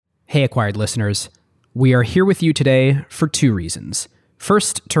Hey, Acquired listeners. We are here with you today for two reasons.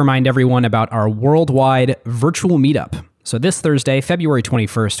 First, to remind everyone about our worldwide virtual meetup. So this Thursday, February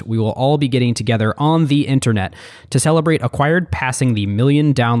 21st, we will all be getting together on the internet to celebrate Acquired passing the 1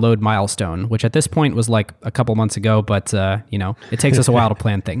 million download milestone, which at this point was like a couple months ago, but it takes us a while to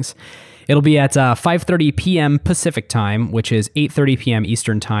plan things. It'll be at 5:30 p.m. Pacific time, which is 8:30 p.m.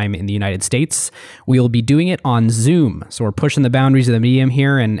 Eastern time in the United States. We'll be doing it on Zoom. So we're pushing the boundaries of the medium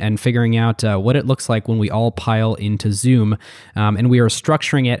here and figuring out what it looks like when we all pile into Zoom. And we are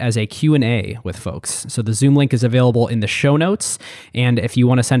structuring it as a Q&A with folks. So the Zoom link is available in the show notes. And if you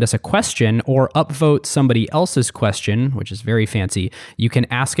want to send us a question or upvote somebody else's question, which is very fancy, you can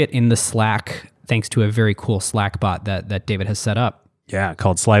ask it in the Slack, thanks to a very cool Slack bot that David has set up. Yeah,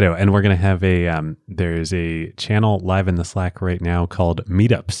 called Slido. And we're going to have there's a channel live in the Slack right now called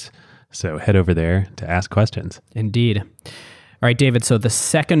Meetups. So head over there to ask questions. Indeed. All right, David, so the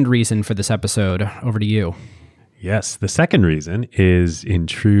second reason for this episode, over to you. Yes, the second reason is in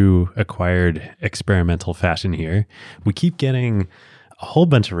true Acquired experimental fashion here. We keep getting a whole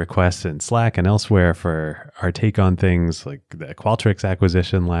bunch of requests in Slack and elsewhere for our take on things like the Qualtrics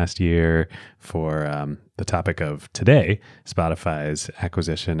acquisition last year, for the topic of today, Spotify's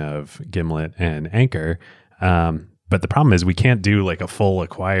acquisition of Gimlet and Anchor. But the problem is we can't do like a full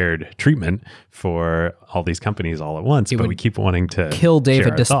Acquired treatment for all these companies all at once, but we keep wanting to kill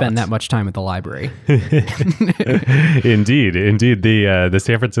David to thoughts. Spend that much time at the library. Indeed. The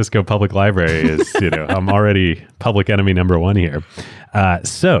San Francisco Public Library is, I'm already public enemy number one here.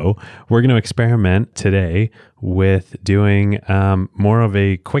 So we're going to experiment today with doing more of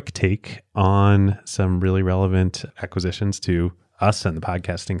a quick take on some really relevant acquisitions to us and the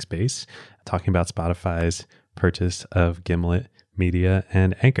podcasting space, talking about Spotify's purchase of Gimlet Media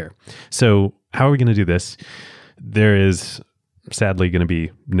and Anchor. So how are we going to do this? There is sadly going to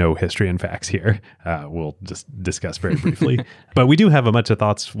be no history and facts here. We'll just discuss very briefly. But we do have a bunch of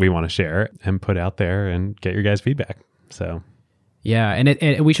thoughts we want to share and put out there and get your guys' feedback. So yeah,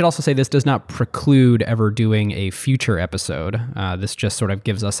 and we should also say this does not preclude ever doing a future episode. This just sort of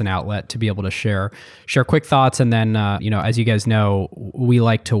gives us an outlet to be able to share quick thoughts. And then, as you guys know, we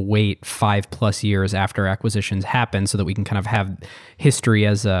like to wait 5+ years after acquisitions happen so that we can kind of have history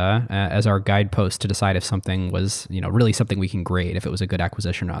as our guidepost to decide if something was, really something we can grade, if it was a good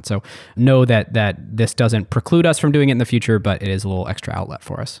acquisition or not. So know that this doesn't preclude us from doing it in the future, but it is a little extra outlet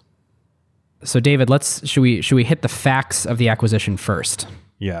for us. So David, should we hit the facts of the acquisition first?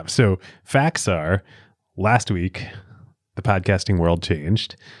 Yeah. So facts are, last week, the podcasting world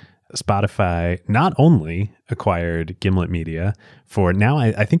changed. Spotify not only acquired Gimlet Media for now,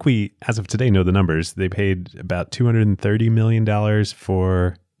 I think we, as of today, know the numbers. They paid about $230 million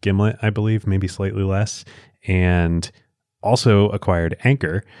for Gimlet, I believe, maybe slightly less, and also acquired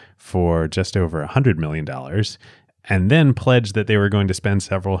Anchor for just over $100 million. And then pledged that they were going to spend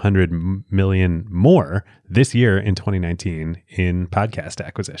several hundred million more this year in 2019 in podcast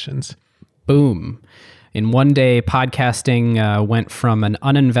acquisitions. Boom. In one day, podcasting went from an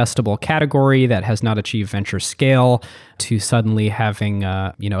uninvestable category that has not achieved venture scale to suddenly having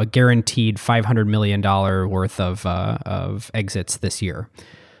a guaranteed $500 million worth of exits this year.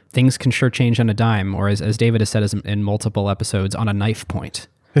 Things can sure change on a dime, or as David has said in multiple episodes, on a knife point.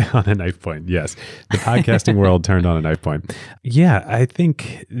 On a knife point, yes. The podcasting world turned on a knife point. Yeah, I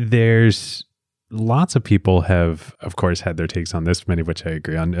think there's lots of people have, of course, had their takes on this, many of which I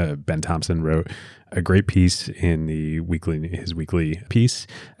agree on. Ben Thompson wrote a great piece in his weekly piece.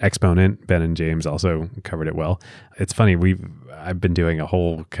 Exponent, Ben and James also covered it well. It's funny, I've been doing a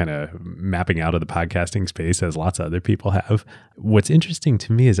whole kind of mapping out of the podcasting space, as lots of other people have. What's interesting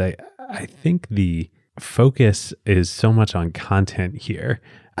to me is I think the focus is so much on content here.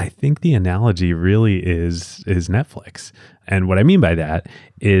 I think the analogy really is Netflix. And what I mean by that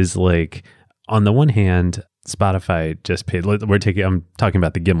is, like, on the one hand, Spotify just paid, I'm talking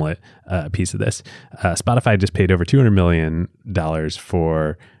about the Gimlet piece of this. Spotify just paid over $200 million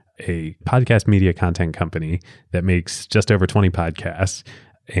for a podcast media content company that makes just over 20 podcasts.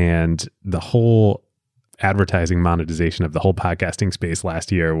 And the whole advertising monetization of the whole podcasting space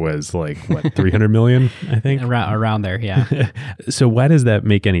last year was like, what, 300 million, I think? Around there, yeah. So why does that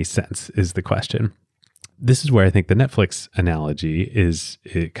make any sense is the question. This is where I think the Netflix analogy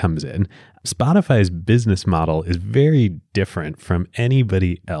comes in. Spotify's business model is very different from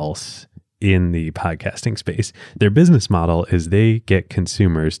anybody else in the podcasting space. Their business model is they get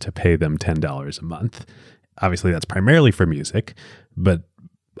consumers to pay them $10 a month. Obviously, that's primarily for music, but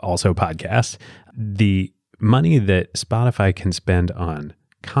also podcasts. The money that Spotify can spend on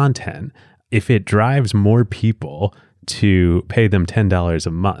content, if it drives more people to pay them $10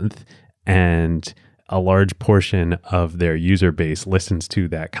 a month, and a large portion of their user base listens to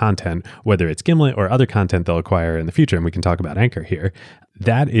that content, whether it's Gimlet or other content they'll acquire in the future, and we can talk about Anchor here,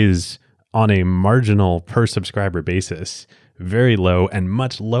 that is on a marginal per subscriber basis, very low and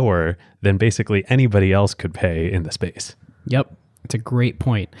much lower than basically anybody else could pay in the space. Yep. It's a great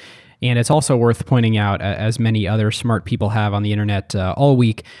point. And it's also worth pointing out, as many other smart people have on the internet all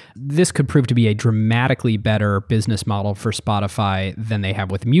week, this could prove to be a dramatically better business model for Spotify than they have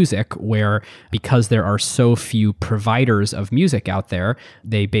with music, where because there are so few providers of music out there,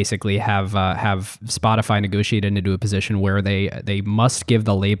 they basically have Spotify negotiated into a position where they must give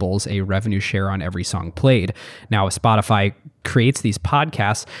the labels a revenue share on every song played. Now, if Spotify creates these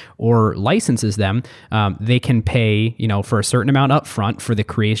podcasts or licenses them, they can pay, for a certain amount upfront for the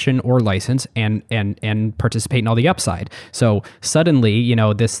creation or license and participate in all the upside. So suddenly,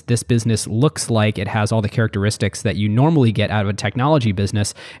 this business looks like it has all the characteristics that you normally get out of a technology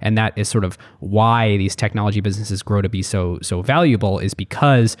business, and that is sort of why these technology businesses grow to be so valuable, is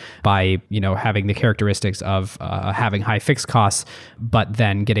because by having the characteristics of having high fixed costs, but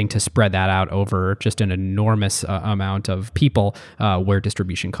then getting to spread that out over just an enormous amount of people where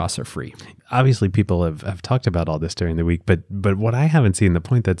distribution costs are free. Obviously, people have talked about all this during the week, but what I haven't seen, the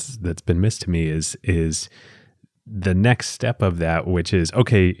point that's been missed to me is the next step of that, which is,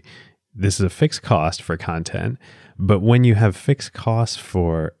 okay, this is a fixed cost for content, but when you have fixed costs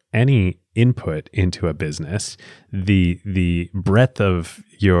for any input into a business, the breadth of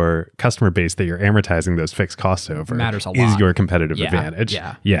your customer base that you're amortizing those fixed costs over matters a lot. Is your competitive advantage.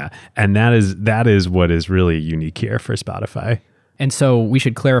 Yeah. And that is what is really unique here for Spotify. And so we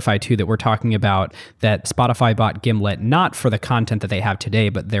should clarify too that we're talking about that Spotify bought Gimlet not for the content that they have today,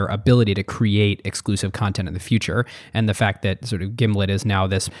 but their ability to create exclusive content in the future. And the fact that sort of Gimlet is now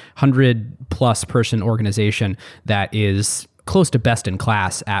this 100+ person organization that is close to best in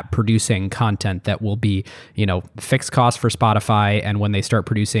class at producing content that will be, fixed cost for Spotify. And when they start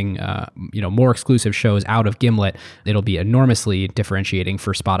producing, more exclusive shows out of Gimlet, it'll be enormously differentiating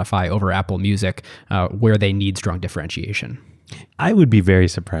for Spotify over Apple Music, where they need strong differentiation. I would be very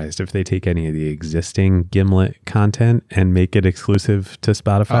surprised if they take any of the existing Gimlet content and make it exclusive to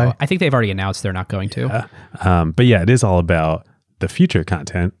Spotify. I think they've already announced they're not going to. But yeah, it is all about the future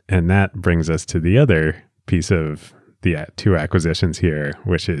content. And that brings us to the other piece of the two acquisitions here,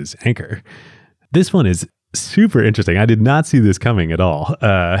 which is Anchor. This one is super interesting. I did not see this coming at all.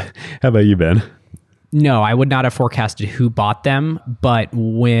 How about you, Ben? No, I would not have forecasted who bought them, but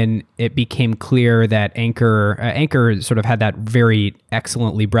when it became clear that Anchor sort of had that very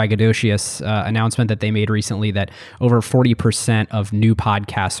excellently braggadocious announcement that they made recently that over 40% of new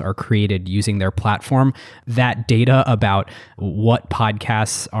podcasts are created using their platform, that data about what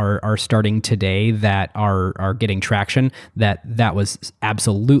podcasts are starting today that are getting traction, that was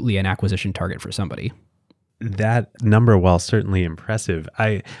absolutely an acquisition target for somebody. That number, while certainly impressive,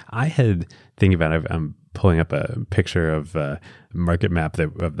 I had thinking about it. I'm pulling up a picture of a market map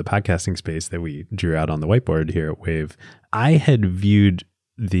of the podcasting space that we drew out on the whiteboard here at Wave. I had viewed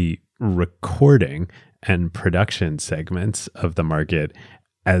the recording and production segments of the market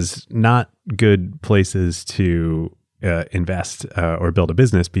as not good places to invest or build a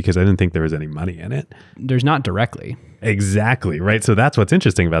business because I didn't think there was any money in it. There's not directly. Exactly, right? So that's what's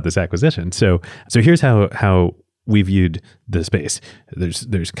interesting about this acquisition. So here's how we viewed the space.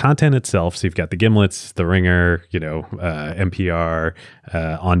 There's content itself. So you've got the Gimlets, the Ringer, NPR,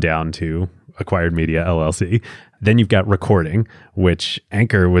 on down to Acquired Media LLC. Then you've got recording, which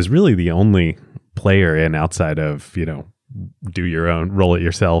Anchor was really the only player in outside of, do your own, roll it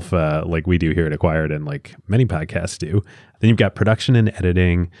yourself, like we do here at Acquired and like many podcasts do. Then you've got production and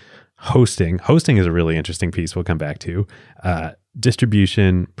editing, hosting. Hosting is a really interesting piece we'll come back to.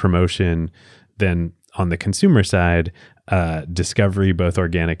 Distribution, promotion, then on the consumer side, discovery, both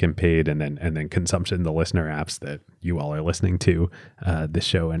organic and paid, and then consumption, the listener apps that you all are listening to this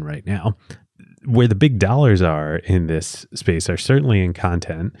show in right now. Where the big dollars are in this space are certainly in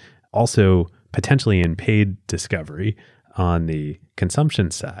content, also potentially in paid discovery on the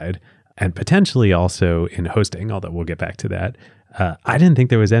consumption side, and potentially also in hosting, although we'll get back to that. I didn't think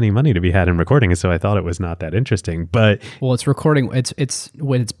there was any money to be had in recording, so I thought it was not that interesting. But it's recording. It's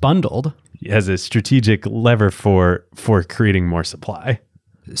when it's bundled as a strategic lever for creating more supply.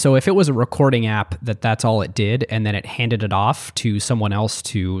 So if it was a recording app that's all it did, and then it handed it off to someone else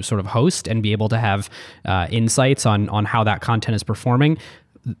to sort of host and be able to have insights on how that content is performing,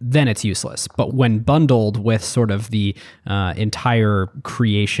 then it's useless. But when bundled with sort of the entire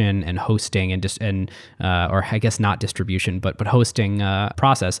creation and hosting or I guess not distribution, but hosting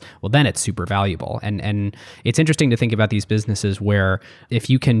process, well, then it's super valuable. And it's interesting to think about these businesses where if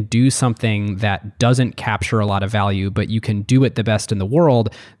you can do something that doesn't capture a lot of value, but you can do it the best in the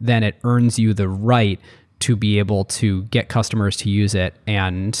world, then it earns you the right to be able to get customers to use it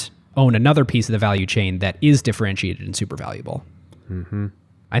and own another piece of the value chain that is differentiated and super valuable. Mm-hmm.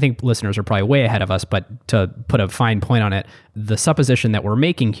 I think listeners are probably way ahead of us, but to put a fine point on it, the supposition that we're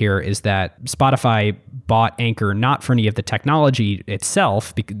making here is that Spotify bought Anchor not for any of the technology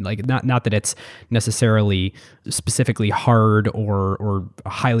itself, like not that it's necessarily specifically hard or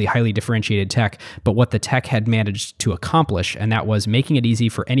highly differentiated tech, but what the tech had managed to accomplish, and that was making it easy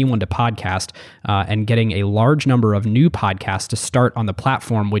for anyone to podcast and getting a large number of new podcasts to start on the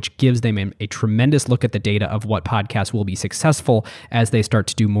platform, which gives them a tremendous look at the data of what podcasts will be successful as they start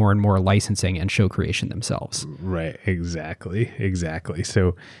to do more and more licensing and show creation themselves. Right, exactly.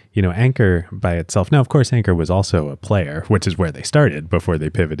 So, Anchor by itself. Now, of course, Anchor was also a player, which is where they started before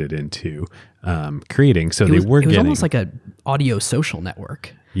they pivoted into creating. So it was almost like an audio social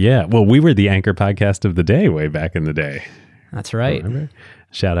network. Yeah. Well, we were the Anchor podcast of the day way back in the day. That's right. Remember?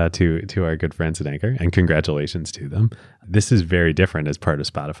 Shout out to our good friends at Anchor and congratulations to them. This is very different as part of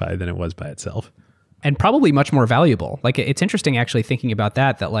Spotify than it was by itself. And probably much more valuable. Like, it's interesting actually thinking about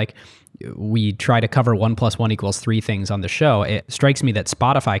that like we try to cover 1 + 1 = 3 things on the show. It strikes me that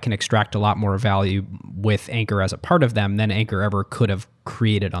Spotify can extract a lot more value with Anchor as a part of them than Anchor ever could have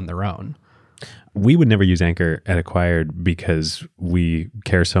created on their own. We would never use Anchor at Acquired because we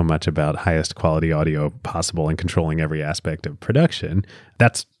care so much about highest quality audio possible and controlling every aspect of production.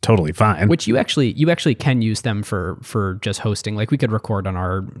 That's totally fine. Which you actually can use them for just hosting. Like, we could record on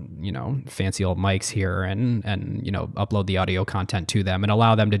our, fancy old mics here and upload the audio content to them and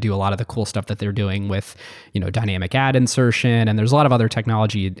allow them to do a lot of the cool stuff that they're doing with, dynamic ad insertion. And there's a lot of other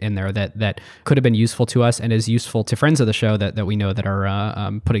technology in there that could have been useful to us and is useful to friends of the show that we know that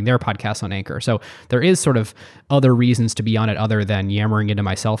are putting their podcasts on Anchor. So there is sort of other reasons to be on it other than yammering into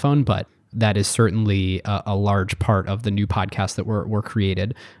my cell phone, but that is certainly a large part of the new podcasts that were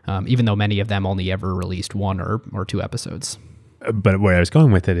created, even though many of them only ever released 1 or 2 episodes. But where I was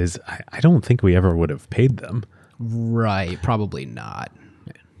going with it is I don't think we ever would have paid them. Right, probably not.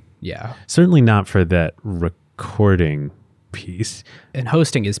 Yeah. Certainly not for that recording piece. And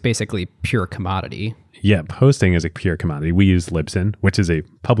hosting is basically pure commodity. Yep, hosting is a pure commodity. We use Libsyn, which is a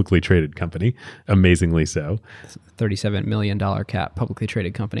publicly traded company, amazingly so. $37 million cap, publicly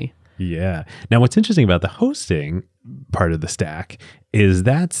traded company. Yeah. Now, what's interesting about the hosting part of the stack is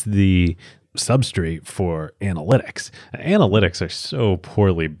that's the substrate for analytics. Analytics are so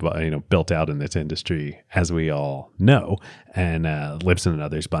poorly built out in this industry, as we all know, and Libsyn and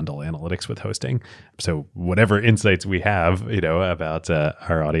others bundle analytics with hosting. So whatever insights we have, about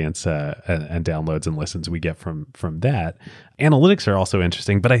our audience and downloads and listens we get from that, analytics are also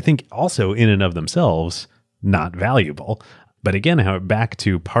interesting, but I think also in and of themselves not valuable. But again, back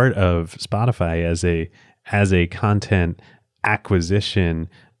to part of Spotify as a content acquisition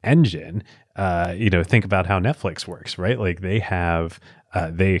engine. Think about how Netflix works, right? Like they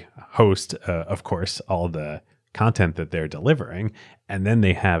host, of course, all the content that they're delivering, and then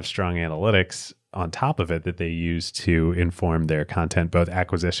they have strong analytics on top of it that they use to inform their content, both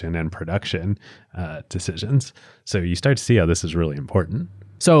acquisition and production decisions. So you start to see how this is really important.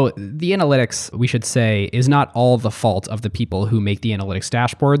 So the analytics, we should say, is not all the fault of the people who make the analytics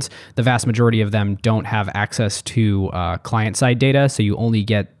dashboards. The vast majority of them don't have access to client-side data, so you only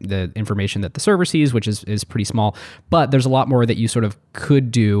get the information that the server sees, which is pretty small. But there's a lot more that you sort of could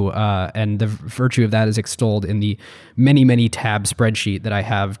do, and the virtue of that is extolled in the many tab spreadsheet that I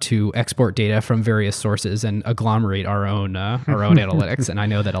have to export data from various sources and agglomerate our own analytics. And I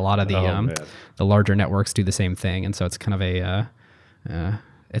know that a lot of the larger networks do the same thing, and so it's kind of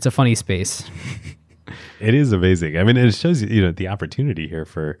it's a funny space. It is amazing. I mean, it shows the opportunity here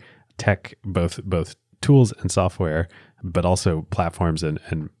for tech, both tools and software, but also platforms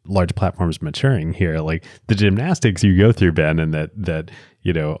and large platforms maturing here. Like the gymnastics you go through, Ben, and that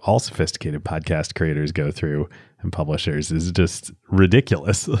all sophisticated podcast creators go through and publishers is just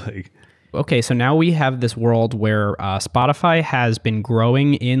ridiculous. Okay, so now we have this world where Spotify has been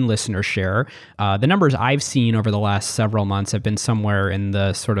growing in listener share. The numbers I've seen over the last several months have been somewhere in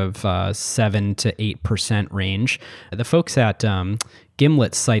the sort of 7 to 8% range. The folks at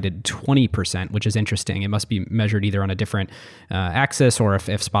Gimlet cited 20%, which is interesting. It must be measured either on a different axis or if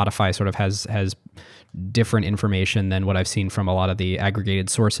Spotify sort of has different information than what I've seen from a lot of the aggregated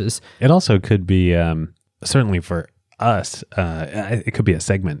sources. It also could be certainly for us, it could be a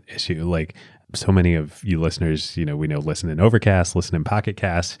segment issue. Like so many of you listeners, we know listen in Overcast, listen in Pocket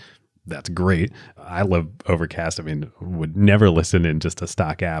Cast. That's great. I love Overcast. I mean, would never listen in just a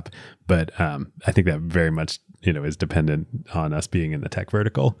stock app, but I think that very much is dependent on us being in the tech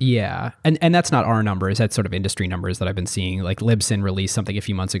vertical. Yeah. And that's not our numbers. That's sort of industry numbers that I've been seeing. Like Libsyn released something a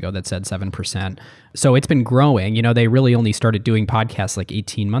few months ago that said 7%. So it's been growing. They really only started doing podcasts like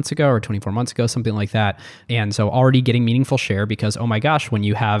 18 months ago or 24 months ago, something like that. And so already getting meaningful share because, oh my gosh, when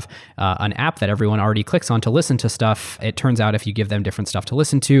you have an app that everyone already clicks on to listen to stuff, it turns out if you give them different stuff to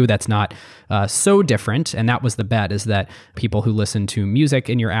listen to, that's not so different. And that was the bet, is that people who listen to music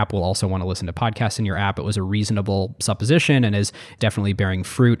in your app will also want to listen to podcasts in your app. It was a reasonable supposition and is definitely bearing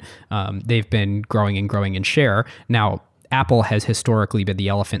fruit. They've been growing in share. Now, Apple has historically been the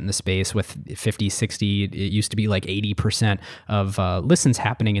elephant in the space with 50, 60, it used to be like 80% of listens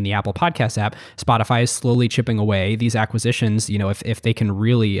happening in the Apple Podcast app. Spotify is slowly chipping away. These acquisitions, if they can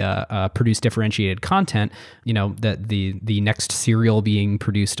really produce differentiated content, that the next serial being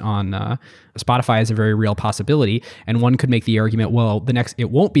produced on Spotify is a very real possibility. And one could make the argument, well,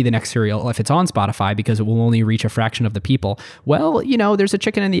 it won't be the next serial if it's on Spotify because it will only reach a fraction of the people. Well, there's a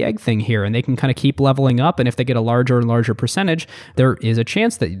chicken and the egg thing here, and they can kind of keep leveling up. And if they get a larger and larger percentage, there is a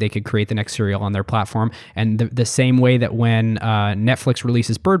chance that they could create the next serial on their platform. And the same way that when Netflix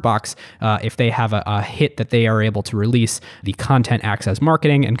releases Bird Box, if they have a hit that they are able to release, the content acts as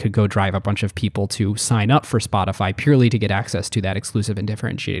marketing and could go drive a bunch of people to sign up for Spotify purely to get access to that exclusive and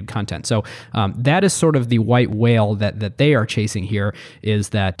differentiated content. So that is sort of the white whale that they are chasing here, is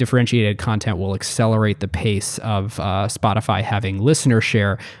that differentiated content will accelerate the pace of Spotify having listener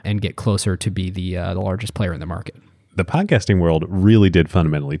share and get closer to be the largest player in the market. The podcasting world really did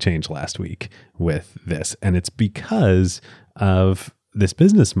fundamentally change last week with this, and it's because of this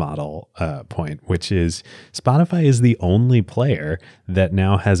business model point, which is Spotify is the only player that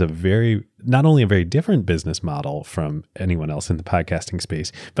now has not only a very different business model from anyone else in the podcasting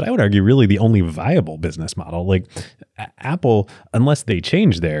space, but I would argue really the only viable business model. Like Apple, unless they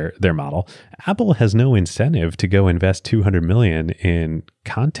change their model, Apple has no incentive to go invest $200 million in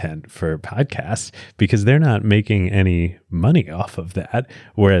content for podcasts because they're not making any money off of that.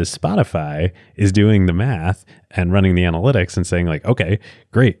 Whereas Spotify is doing the math and running the analytics and saying like, okay,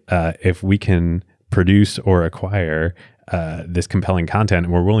 great. If we can produce or acquire this compelling content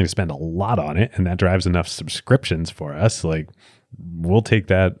and we're willing to spend a lot on it, and that drives enough subscriptions for us, like we'll take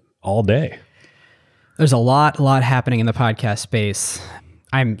that all day. There's a lot happening in the podcast space.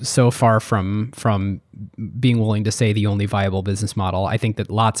 I'm so far from being willing to say the only viable business model. I think that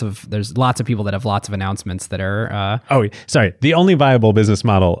there's lots of people that have lots of announcements that are... the only viable business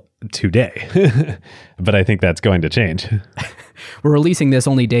model today. But I think that's going to change. We're releasing this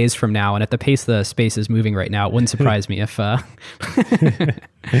only days from now, and at the pace the space is moving right now, it wouldn't surprise me if... I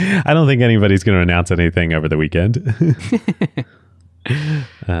don't think anybody's going to announce anything over the weekend.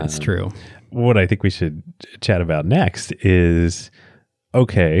 That's true. What I think we should chat about next is,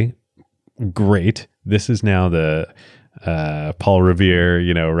 okay, great. This is now the Paul Revere,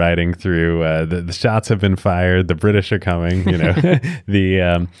 riding through. The shots have been fired. The British are coming.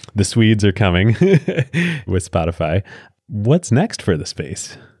 The Swedes are coming with Spotify. What's next for the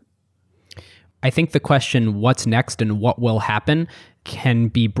space? I think the question, what's next and what will happen, can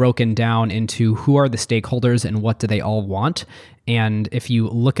be broken down into who are the stakeholders and what do they all want. And if you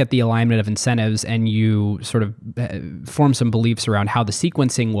look at the alignment of incentives and you sort of form some beliefs around how the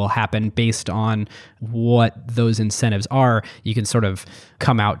sequencing will happen based on what those incentives are, you can sort of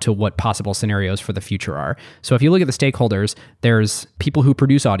come out to what possible scenarios for the future are. So if you look at the stakeholders, there's people who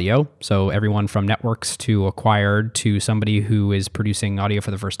produce audio. So everyone from networks to acquired to somebody who is producing audio for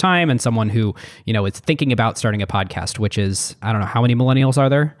the first time and someone who, is thinking about starting a podcast, which is, I don't know, how many millennials are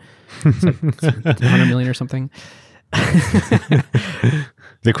there? It's like 100 million or something.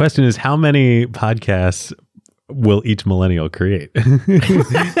 The question is, how many podcasts will each millennial create?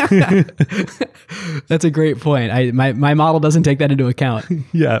 That's a great point. My model doesn't take that into account.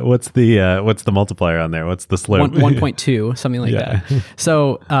 Yeah. What's the multiplier on there? What's the slope? 1.2, something like that.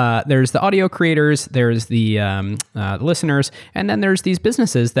 So there's the audio creators, there's the listeners, and then there's these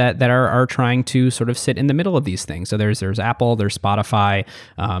businesses that are trying to sort of sit in the middle of these things. So there's Apple, there's Spotify.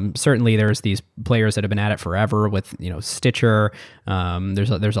 Certainly there's these players that have been at it forever with Stitcher.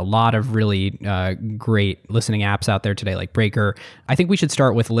 There's a lot of really great listening apps out there today, like Breaker. I think we should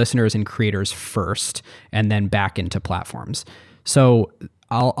start with listeners and creators first, and then back into platforms. So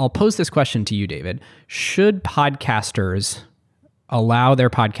I'll pose this question to you, David. Should podcasters allow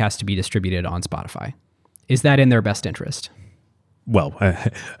their podcast to be distributed on Spotify? Is that in their best interest? Well,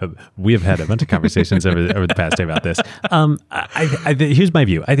 we have had a bunch of conversations over the past day about this. Here's my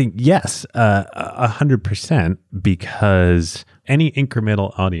view. I think yes, 100%, because any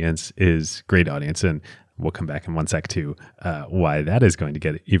incremental audience is great audience, and we'll come back in one sec to why that is going to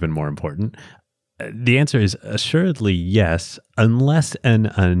get even more important. The answer is assuredly yes, unless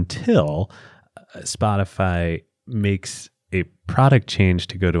and until Spotify makes a product change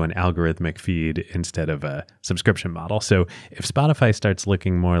to go to an algorithmic feed instead of a subscription model. So if Spotify starts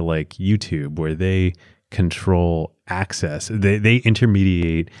looking more like YouTube, where they control access, they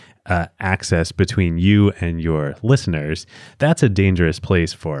intermediate access between you and your listeners, that's a dangerous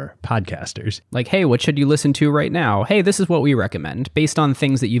place for podcasters. Like, hey, what should you listen to right now? Hey, this is what we recommend based on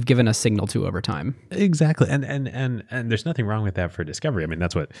things that you've given us signal to over time. Exactly. And there's nothing wrong with that for discovery. I mean,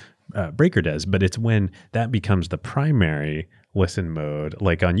 that's what Breaker does, but it's when that becomes the primary listen mode,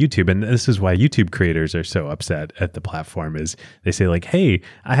 like on YouTube. And this is why YouTube creators are so upset at the platform, is they say like, hey,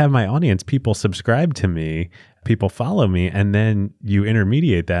 I have my audience, people subscribe to me, people follow me, and then you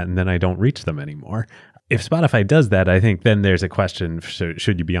intermediate that and then I don't reach them anymore. If Spotify does that, I think then there's a question,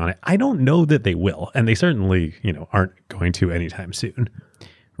 should you be on it? I don't know that they will. And they certainly, aren't going to anytime soon.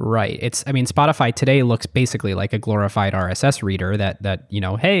 Right. Spotify today looks basically like a glorified RSS reader that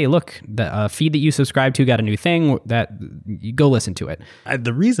hey, look, the feed that you subscribe to got a new thing, that you go listen to it.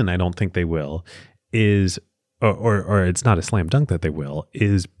 The reason I don't think they will is, or it's not a slam dunk that they will,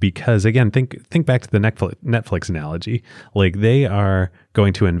 is because, again, think back to the Netflix analogy. Like, they are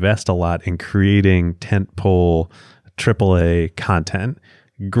going to invest a lot in creating tentpole AAA content.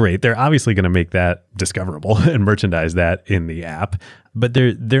 Great. They're obviously going to make that discoverable and merchandise that in the app, but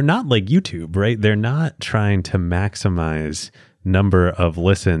they're not like YouTube, right? They're not trying to maximize number of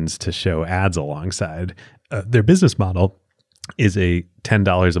listens to show ads alongside. Their business model is a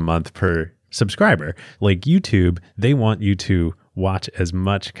 $10 a month per subscriber. Like YouTube, they want you to watch as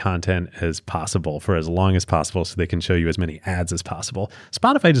much content as possible for as long as possible so they can show you as many ads as possible.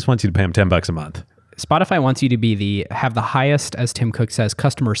 Spotify just wants you to pay them $10 a month. Spotify wants you to have the highest, as Tim Cook says,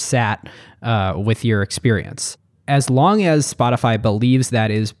 customer sat with your experience. As long as Spotify believes that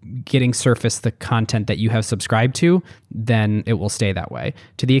is getting surfaced the content that you have subscribed to, then it will stay that way.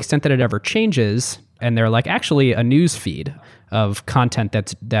 To the extent that it ever changes, and they're like, actually, a news feed of content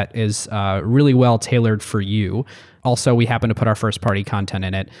that is really well tailored for you. Also, we happen to put our first party content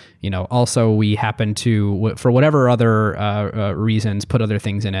in it. Also, we happen to, for whatever other reasons, put other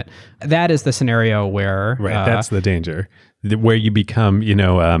things in it. That is the scenario where... Right, that's the danger. Where you become,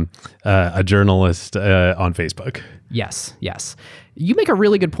 a journalist on Facebook. Yes. You make a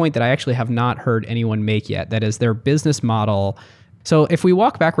really good point that I actually have not heard anyone make yet. That is their business model. So if we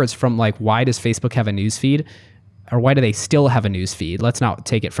walk backwards from like, why does Facebook have a news feed? Or why do they still have a news feed? Let's not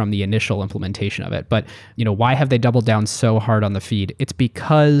take it from the initial implementation of it. But, why have they doubled down so hard on the feed? It's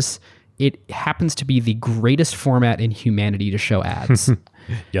because it happens to be the greatest format in humanity to show ads.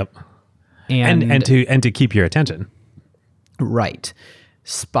 Yep. And to keep your attention. Right.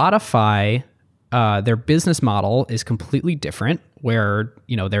 Spotify, their business model is completely different, where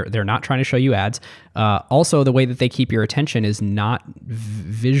they're not trying to show you ads. Also, the way that they keep your attention is not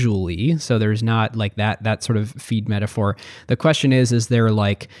visually, so there's not like that sort of feed metaphor. The question is there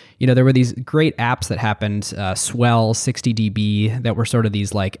like, there were these great apps that happened, Swell, 60dB, that were sort of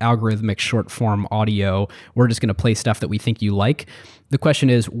these like algorithmic short form audio. We're just going to play stuff that we think you like. The question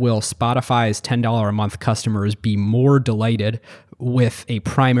is, will Spotify's $10 a month customers be more delighted with a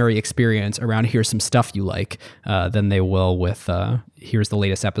primary experience around here's some stuff you like than they will with here's the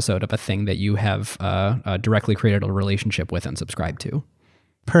latest episode of a thing that you have directly created a relationship with and subscribed to?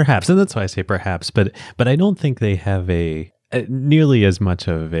 Perhaps, and that's why I say perhaps, but I don't think they have nearly as much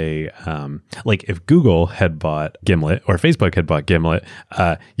of a, like if Google had bought Gimlet or Facebook had bought Gimlet,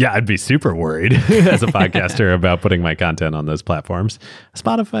 I'd be super worried as a podcaster about putting my content on those platforms.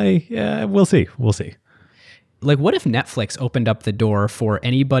 Spotify, we'll see. Like, what if Netflix opened up the door for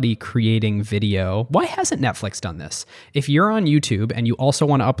anybody creating video? Why hasn't Netflix done this? If you're on YouTube and you also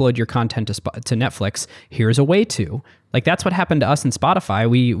want to upload your content to Netflix, here's a way to. Like, that's what happened to us in Spotify.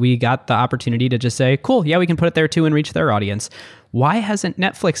 We got the opportunity to just say, cool, yeah, we can put it there too and reach their audience. Why hasn't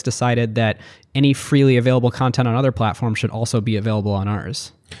Netflix decided that any freely available content on other platforms should also be available on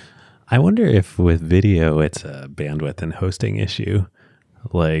ours? I wonder if with video, it's a bandwidth and hosting issue.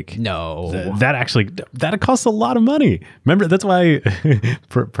 Like, No. that costs a lot of money. Remember, that's why,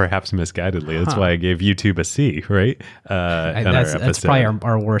 perhaps misguidedly, that's why I gave YouTube a C, right? That's probably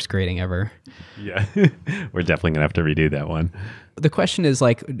our worst grading ever. Yeah, we're definitely gonna have to redo that one. The question is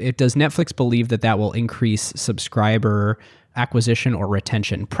like, does Netflix believe that will increase subscriber acquisition or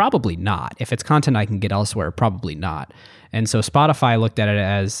retention? Probably not. If it's content I can get elsewhere, probably not. And so Spotify looked at it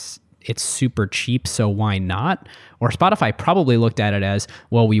as it's super cheap, so why not? Or Spotify probably looked at it as,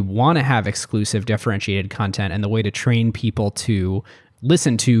 well, we want to have exclusive differentiated content, and the way to train people to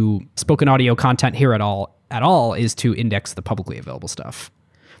listen to spoken audio content here at all is to index the publicly available stuff.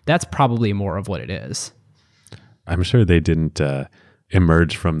 That's probably more of what it is. I'm sure they didn't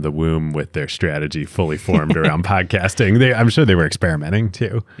emerge from the womb with their strategy fully formed around podcasting. I'm sure they were experimenting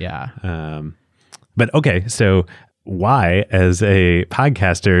too. Yeah. But okay, so why, as a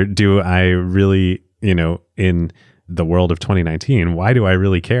podcaster, do I really, in the world of 2019, why do I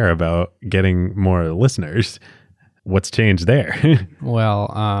really care about getting more listeners? What's changed there?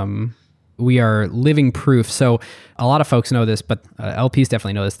 Well, we are living proof. So a lot of folks know this, but LPs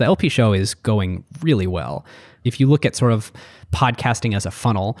definitely know this. The LP show is going really well. If you look at sort of podcasting as a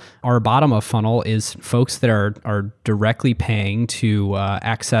funnel, our bottom of funnel is folks that are directly paying to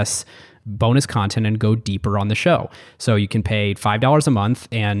access bonus content and go deeper on the show. So you can pay $5 a month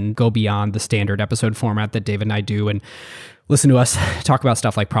and go beyond the standard episode format that David and I do and listen to us talk about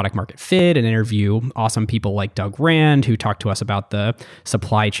stuff like product market fit and interview awesome people like Doug Rand, who talk to us about the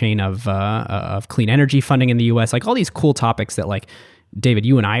supply chain of clean energy funding in the US, like all these cool topics that like David,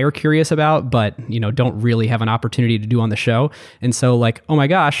 you and I are curious about, but don't really have an opportunity to do on the show. And so like, oh my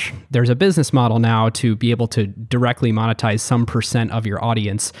gosh, there's a business model now to be able to directly monetize some percent of your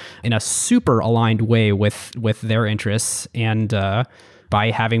audience in a super aligned way with their interests. And by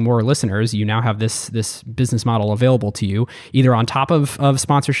having more listeners, you now have this business model available to you, either on top of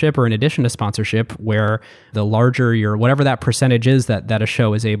sponsorship or in addition to sponsorship, where the larger your whatever that percentage is that a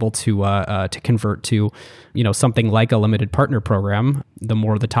show is able to convert to, something like a limited partner program, the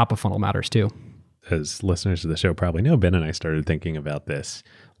more the top of funnel matters too. As listeners of the show probably know, Ben and I started thinking about this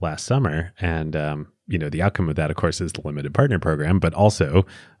last summer, and the outcome of that, of course, is the limited partner program, but also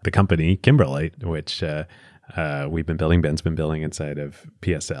the company Gimlet, which we've been building, Ben's been building inside of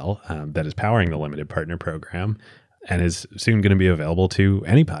PSL, that is powering the limited partner program and is soon going to be available to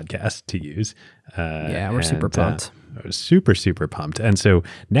any podcast to use. We're super pumped. Super, super pumped. And so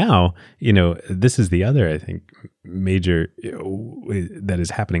now, this is the other, I think, major that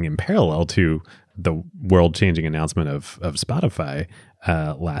is happening in parallel to the world-changing announcement of Spotify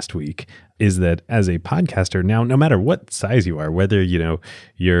last week, is that as a podcaster now, no matter what size you are, whether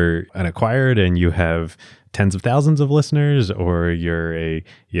you're an acquired and you have tens of thousands of listeners, or you're a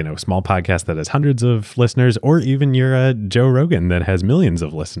small podcast that has hundreds of listeners, or even you're a Joe Rogan that has millions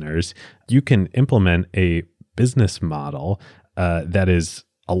of listeners, you can implement a business model that is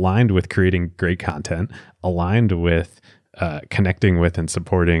aligned with creating great content, aligned with connecting with and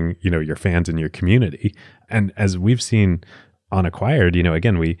supporting your fans and your community. And as we've seen on Acquired,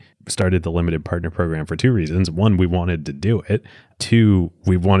 again, we started the limited partner program for two reasons. One, we wanted to do it. Two,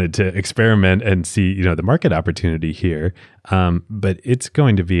 we wanted to experiment and see, the market opportunity here. But it's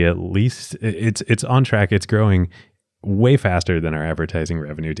going to be at least, it's on track. It's growing way faster than our advertising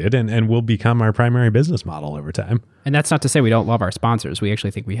revenue did, and will become our primary business model over time. And that's not to say we don't love our sponsors. We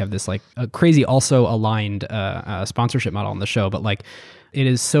actually think we have this like a crazy also aligned sponsorship model on the show, but like it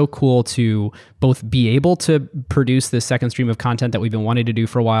is so cool to both be able to produce this second stream of content that we've been wanting to do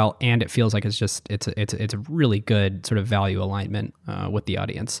for a while, and it feels like it's a really good sort of value alignment with the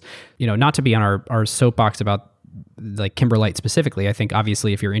audience. Not to be on our soapbox about like Kimberlite specifically. I think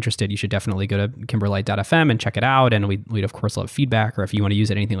obviously if you're interested, you should definitely go to kimberlite.fm and check it out. And we'd of course love feedback, or if you want to use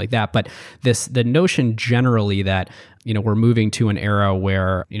it, anything like that. But the notion generally that, we're moving to an era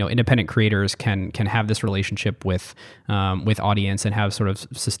where, independent creators can have this relationship with audience and have sort of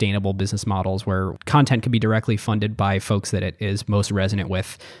sustainable business models where content can be directly funded by folks that it is most resonant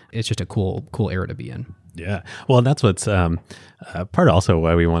with. It's just a cool era to be in. Yeah. Well, that's what's part also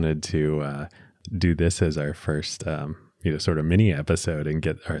why we wanted to do this as our first, sort of mini episode and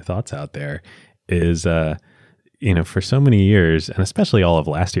get our thoughts out there is, for so many years, and especially all of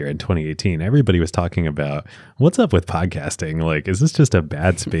last year in 2018, everybody was talking about what's up with podcasting. Like, is this just a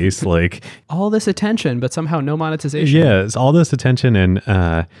bad space? Like all this attention, but somehow no monetization. Yeah, it's all this attention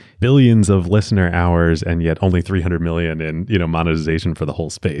and billions of listener hours, and yet only 300 million in, monetization for the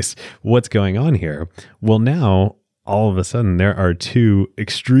whole space. What's going on here? Well, now all of a sudden there are two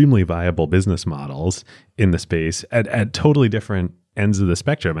extremely viable business models in the space at totally different ends of the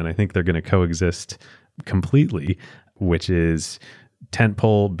spectrum. And I think they're going to coexist completely, which is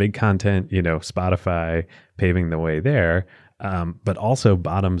tentpole, big content, Spotify paving the way there, but also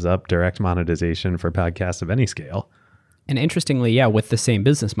bottoms up direct monetization for podcasts of any scale. And interestingly, yeah, with the same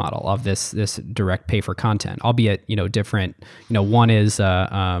business model of this direct pay for content, albeit different. One is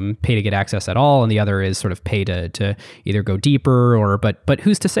pay to get access at all, and the other is sort of pay to either go deeper or. But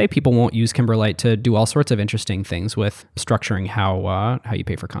who's to say people won't use Kimberlite to do all sorts of interesting things with structuring how you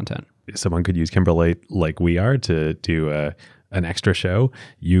pay for content? Someone could use Kimberlite like we are to do an extra show.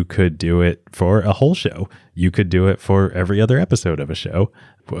 You could do it for a whole show. You could do it for every other episode of a show.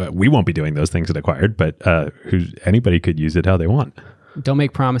 We won't be doing those things at Acquired, but anybody could use it how they want. Don't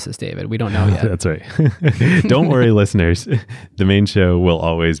make promises, David. We don't know yet. That's right. Don't worry, listeners. The main show will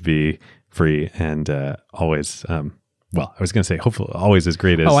always be free and always... well, I was going to say, hopefully, always as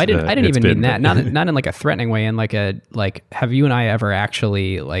great as. Oh, I didn't even mean that. Not in like a threatening way. In like have you and I ever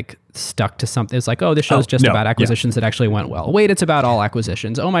actually like stuck to something? It's like, oh, this show's just about acquisitions that actually went well. Wait, it's about all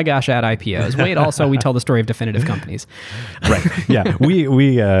acquisitions. Oh my gosh, add IPOs. Wait, also we tell the story of definitive companies. Right. Yeah. We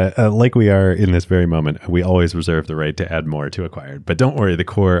like we are in this very moment. We always reserve the right to add more to Acquired. But don't worry, the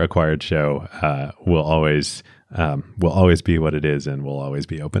core Acquired show will always be what it is, and will always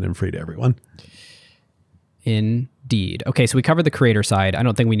be open and free to everyone. Indeed. Okay, so we covered the creator side. I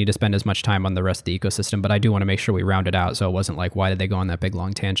don't think we need to spend as much time on the rest of the ecosystem, but I do want to make sure we round it out so it wasn't like, why did they go on that big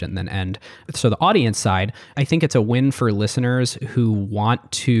long tangent and then end? So the audience side, I think it's a win for listeners who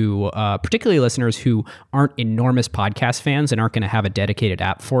want to, particularly listeners who aren't enormous podcast fans and aren't going to have a dedicated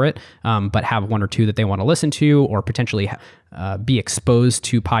app for it, but have one or two that they want to listen to or potentially be exposed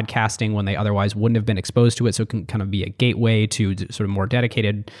to podcasting when they otherwise wouldn't have been exposed to it. So it can kind of be a gateway to sort of more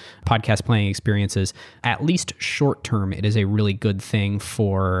dedicated podcast playing experiences. At least short term, it is a really good thing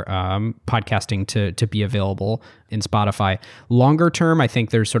for podcasting to be available in Spotify. Longer term, I think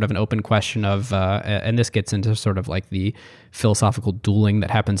there's sort of an open question of, and this gets into sort of like the philosophical dueling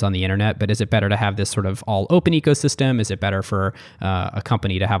that happens on the internet, but is it better to have this sort of all open ecosystem? Is it better for a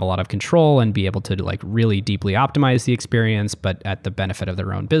company to have a lot of control and be able to like really deeply optimize the experience, but at the benefit of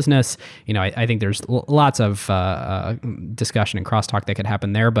their own business? I think there's lots of discussion and crosstalk that could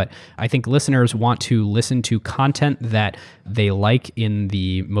happen there, but I think listeners want to listen to content that they like in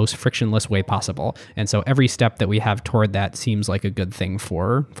the most frictionless way possible. And so every step that we have toward that seems like a good thing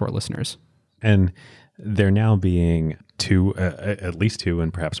for listeners. And there now being two, at least two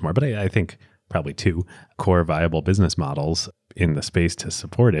and perhaps more, but I think probably two core viable business models in the space to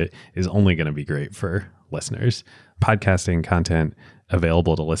support it is only going to be great for listeners. Podcasting content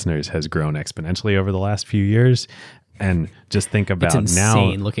available to listeners has grown exponentially over the last few years. And just think about it's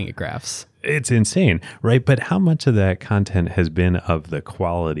insane looking at graphs. It's insane, right? But how much of that content has been of the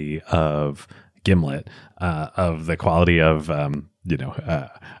quality of Gimlet, of the quality of,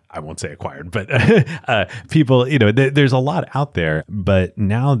 I won't say Acquired, but people, there's a lot out there. But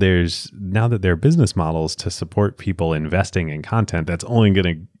now that there are business models to support people investing in content, that's only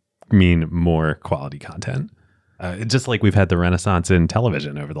going to mean more quality content. Just like we've had the renaissance in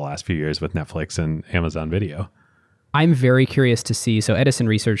television over the last few years with Netflix and Amazon Video. I'm very curious to see, so Edison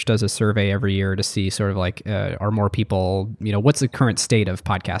Research does a survey every year to see sort of like, are more people, what's the current state of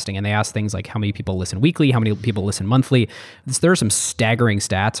podcasting? And they ask things like how many people listen weekly, how many people listen monthly. There are some staggering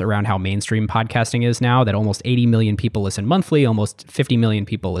stats around how mainstream podcasting is now, that almost 80 million people listen monthly, almost 50 million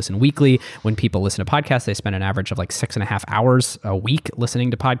people listen weekly. When people listen to podcasts, they spend an average of like 6.5 hours a week listening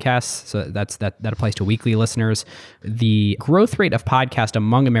to podcasts. So that applies to weekly listeners. The growth rate of podcast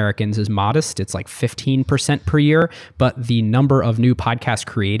among Americans is modest. It's like 15% per year. But the number of new podcasts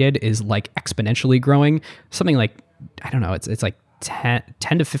created is like exponentially growing. Something like, I don't know, it's like 10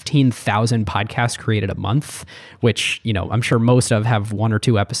 to 15,000 podcasts created a month, which, I'm sure most of have one or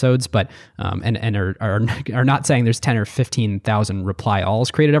two episodes, but and are not saying there's 10 or 15,000 reply alls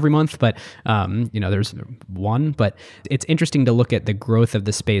created every month, but there's one. But it's interesting to look at the growth of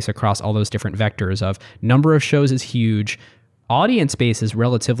the space across all those different vectors of number of shows is huge. Audience base is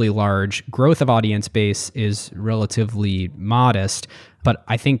relatively large. Growth of audience base is relatively modest. But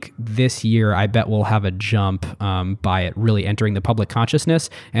I think this year, I bet we'll have a jump by it really entering the public consciousness.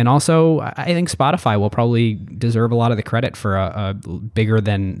 And also, I think Spotify will probably deserve a lot of the credit for a bigger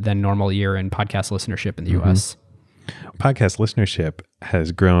than normal year in podcast listenership in the US. Podcast listenership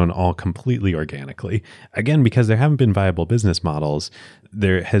has grown all completely organically. Again, because there haven't been viable business models,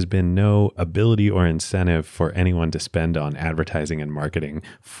 there has been no ability or incentive for anyone to spend on advertising and marketing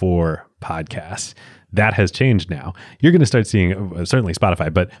for podcasts. That has changed now. You're going to start seeing, certainly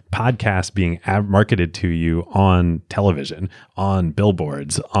Spotify, but podcasts being marketed to you on television, on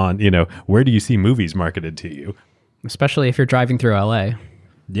billboards, on, where do you see movies marketed to you? Especially if you're driving through LA.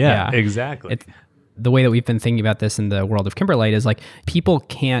 Yeah. Exactly. the way that we've been thinking about this in the world of Kimberlite is like people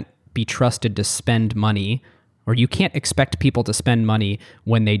can't be trusted to spend money, or you can't expect people to spend money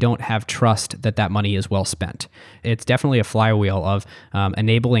when they don't have trust that that money is well spent. It's definitely a flywheel of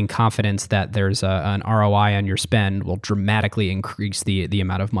enabling confidence that there's an ROI on your spend will dramatically increase the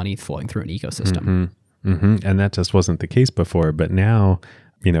amount of money flowing through an ecosystem. And that just wasn't the case before. But now,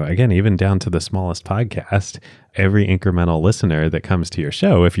 again, even down to the smallest podcast, every incremental listener that comes to your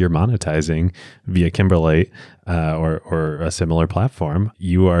show, if you're monetizing via Kimberlite or a similar platform,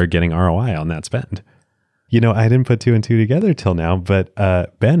 you are getting ROI on that spend. I didn't put two and two together till now, but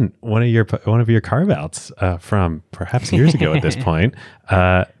Ben, one of your carve-outs from perhaps years ago at this point,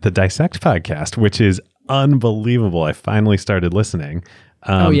 the Dissect podcast, which is unbelievable. I finally started listening.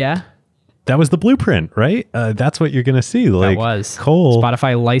 Oh yeah, that was the blueprint, right? That's what you're going to see. Like, that was Cole,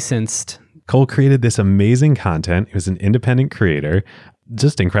 Spotify licensed. Cole created this amazing content. He was an independent creator,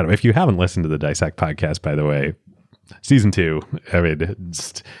 just incredible. If you haven't listened to the Dissect podcast, by the way, season 2, I mean,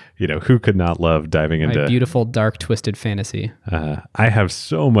 just, who could not love diving into my beautiful, dark, twisted fantasy? I have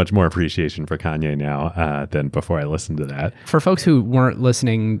so much more appreciation for Kanye now than before I listened to that. For folks who weren't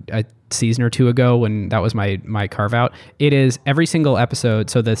listening a season or two ago when that was my carve out, it is every single episode.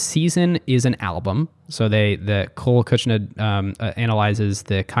 So the season is an album. So the Cole Kuchna analyzes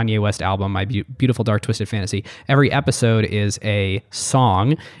the Kanye West album, My Beautiful Dark Twisted Fantasy. Every episode is a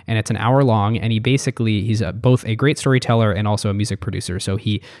song, and it's an hour long. And he's both a great storyteller and also a music producer. So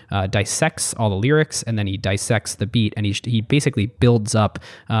he dissects all the lyrics, and then he dissects the beat, and he basically builds up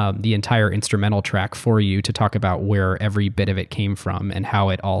the entire instrumental track for you to talk about where every bit of it came from and how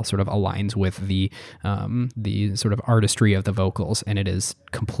it all sort of aligns with the sort of artistry of the vocals. And it is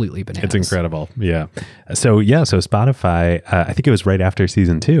completely bananas. It's incredible. Yeah. So Spotify, I think it was right after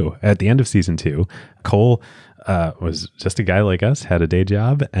season 2, at the end of season 2, Cole was just a guy like us, had a day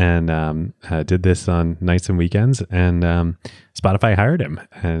job, and did this on nights and weekends, and Spotify hired him,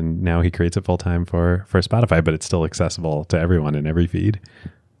 and now he creates it full time for Spotify, but it's still accessible to everyone in every feed.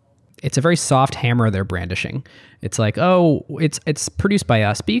 It's a very soft hammer they're brandishing. It's like, oh, it's produced by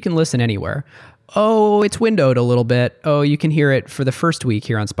us, but you can listen anywhere. Oh, it's windowed a little bit. Oh, you can hear it for the first week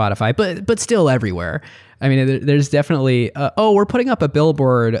here on Spotify, but still everywhere. I mean, there's definitely, we're putting up a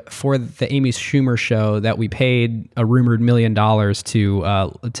billboard for the Amy Schumer show that we paid a rumored $1 million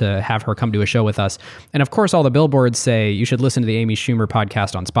to have her come to a show with us. And of course, all the billboards say you should listen to the Amy Schumer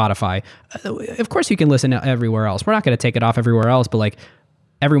podcast on Spotify. Of course, you can listen everywhere else. We're not going to take it off everywhere else, but like,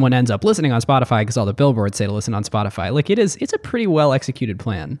 everyone ends up listening on Spotify because all the billboards say to listen on Spotify. Like, it's a pretty well executed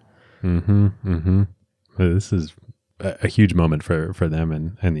plan. This is a huge moment for them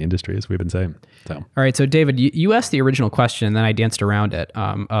and the industry, as we've been saying. So, all right. So, David, you asked the original question, and then I danced around it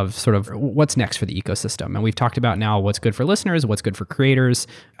of sort of what's next for the ecosystem. And we've talked about now what's good for listeners, what's good for creators.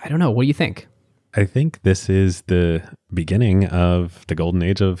 I don't know. What do you think? I think this is the beginning of the golden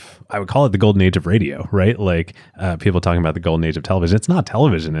age of, I would call it the golden age of radio, right? Like people talking about the golden age of television. It's not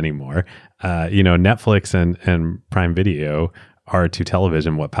television anymore. Netflix and Prime Video are to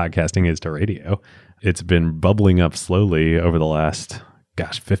television what podcasting is to radio. It's been bubbling up slowly over the last,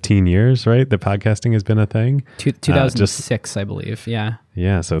 15 years, right? The podcasting has been a thing. 2006, I believe. Yeah.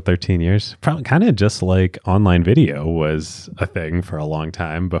 Yeah. So 13 years. Probably kind of just like online video was a thing for a long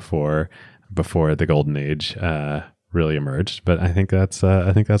time before the golden age really emerged. But I think that's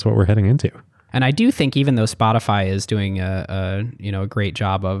what we're heading into. And I do think even though Spotify is doing a great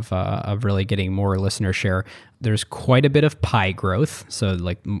job of really getting more listener share, there's quite a bit of pie growth. So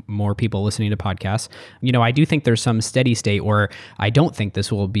like more people listening to podcasts. I do think there's some steady state where I don't think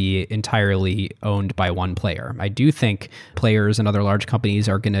this will be entirely owned by one player. I do think players and other large companies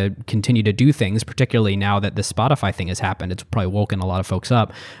are going to continue to do things, particularly now that the Spotify thing has happened. It's probably woken a lot of folks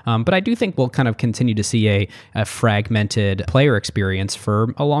up. But I do think we'll kind of continue to see a fragmented player experience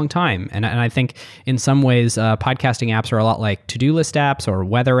for a long time. And I think in some ways, podcasting apps are a lot like to-do list apps or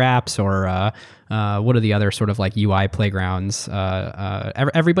weather apps or what are the other sort of like UI playgrounds?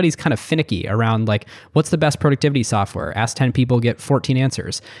 Everybody's kind of finicky around like, what's the best productivity software? Ask 10 people, get 14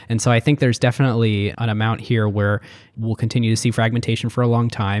 answers. And so I think there's definitely an amount here where we'll continue to see fragmentation for a long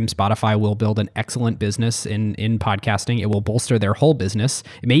time. Spotify will build an excellent business in podcasting. It will bolster their whole business.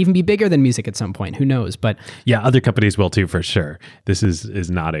 It may even be bigger than music at some point. Who knows? But yeah, other companies will too, for sure. This is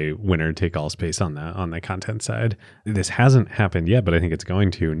not a winner take all space on the content side. This hasn't happened yet, but I think it's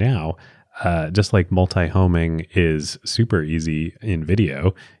going to now. Just like multi-homing is super easy in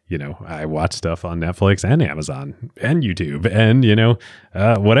video, I watch stuff on Netflix and Amazon and YouTube and,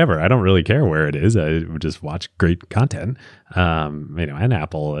 whatever. I don't really care where it is. I just watch great content, and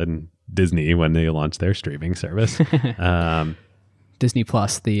Apple and Disney when they launch their streaming service. Disney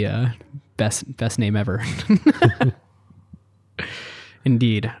Plus, the Best name ever.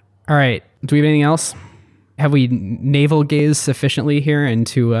 Indeed. All right. Do we have anything else? Have we navel gazed sufficiently here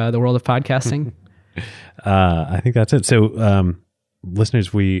into the world of podcasting? I think that's it. So,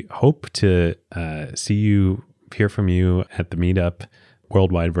 listeners, we hope to hear from you at the Meetup,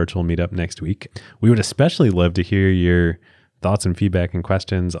 worldwide virtual Meetup next week. We would especially love to hear your thoughts and feedback and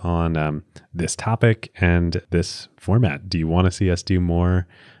questions on this topic and this format. Do you want to see us do more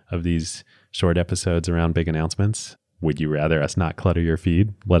of these short episodes around big announcements? Would you rather us not clutter your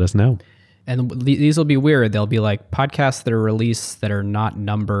feed? Let us know. And these will be weird. They'll be like podcasts that are released that are not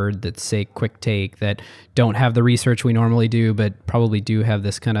numbered, that say quick take, that don't have the research we normally do, but probably do have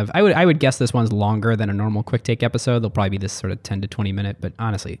this kind of, I would guess this one's longer than a normal quick take episode. They'll probably be this sort of 10 to 20 minute, but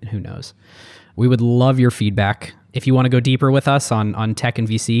honestly, who knows? We would love your feedback. If you want to go deeper with us on tech and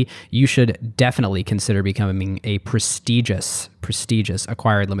VC, you should definitely consider becoming a prestigious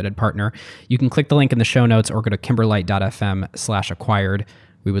Acquired Limited partner. You can click the link in the show notes or go to kimberlite.fm/acquired.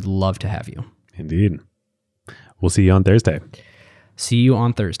 We would love to have you. Indeed. We'll see you on Thursday. See you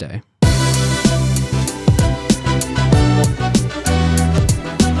on Thursday.